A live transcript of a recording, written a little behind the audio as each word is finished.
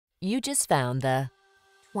You just found the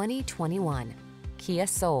 2021 Kia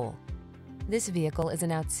Soul. This vehicle is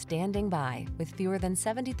an outstanding buy with fewer than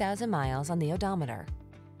 70,000 miles on the odometer.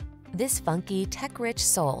 This funky, tech-rich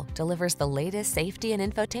Soul delivers the latest safety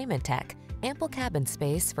and infotainment tech, ample cabin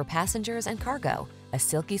space for passengers and cargo, a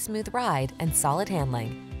silky smooth ride, and solid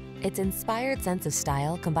handling. Its inspired sense of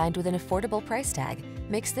style combined with an affordable price tag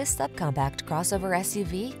makes this subcompact crossover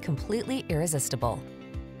SUV completely irresistible.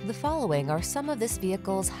 The following are some of this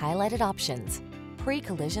vehicle's highlighted options: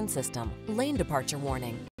 pre-collision system, lane departure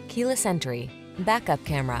warning, keyless entry, backup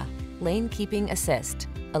camera, lane keeping assist,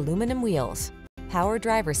 aluminum wheels, power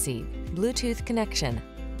driver seat, Bluetooth connection,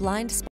 blind spot